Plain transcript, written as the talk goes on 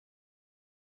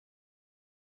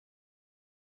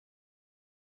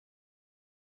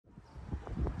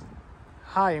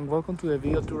Hi and welcome to the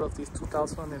video tour of this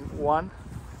 2001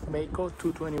 Mako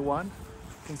 221. You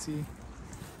can see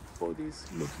boat is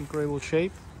looks incredible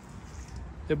shape.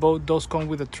 The boat does come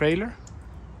with a trailer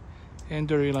and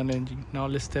the Reeland engine. Now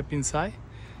let's step inside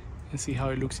and see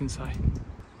how it looks inside.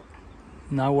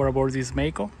 Now we're aboard this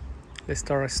Mako. Let's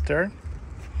start astern.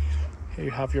 Here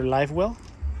you have your live well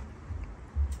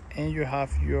and you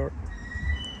have your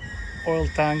oil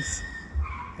tanks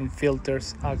and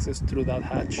filters access through that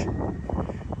hatch.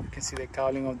 You can see the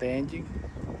cowling of the engine,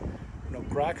 no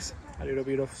cracks, a little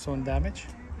bit of sun damage.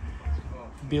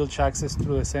 Bilge access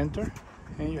through the center,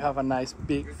 and you have a nice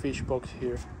big fish box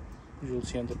here you'll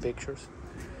see on the pictures.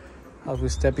 As we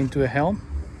step into the helm,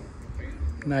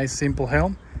 nice simple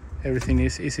helm, everything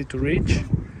is easy to reach.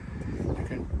 You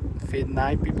can fit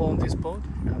 9 people on this boat.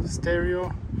 You have a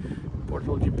stereo,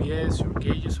 portable GPS, your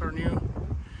gauges are new,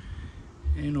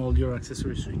 and all your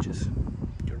accessory switches.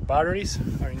 Your batteries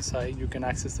are inside. You can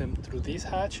access them through this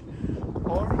hatch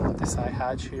or the side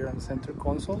hatch here on the center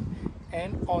console,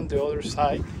 and on the other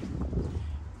side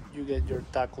you get your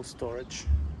tackle storage,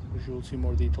 which you'll see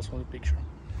more details on the picture.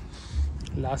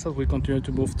 Last, as we continue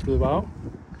to move through the bow,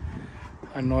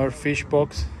 another fish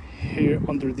box here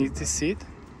underneath the seat.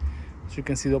 As you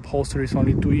can see, the upholstery is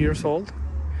only 2 years old.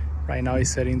 Right now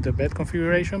it's set in the bed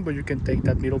configuration, but you can take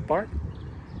that middle part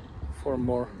for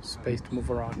more space to move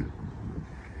around.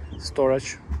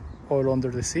 Storage all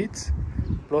under the seats,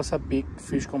 plus a big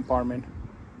fish compartment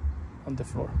on the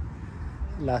floor.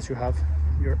 Last, you have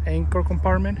your anchor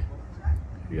compartment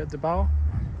here at the bow,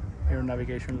 your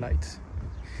navigation lights.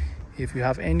 If you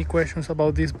have any questions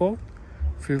about this boat,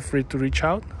 feel free to reach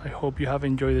out. I hope you have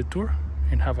enjoyed the tour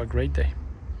and have a great day.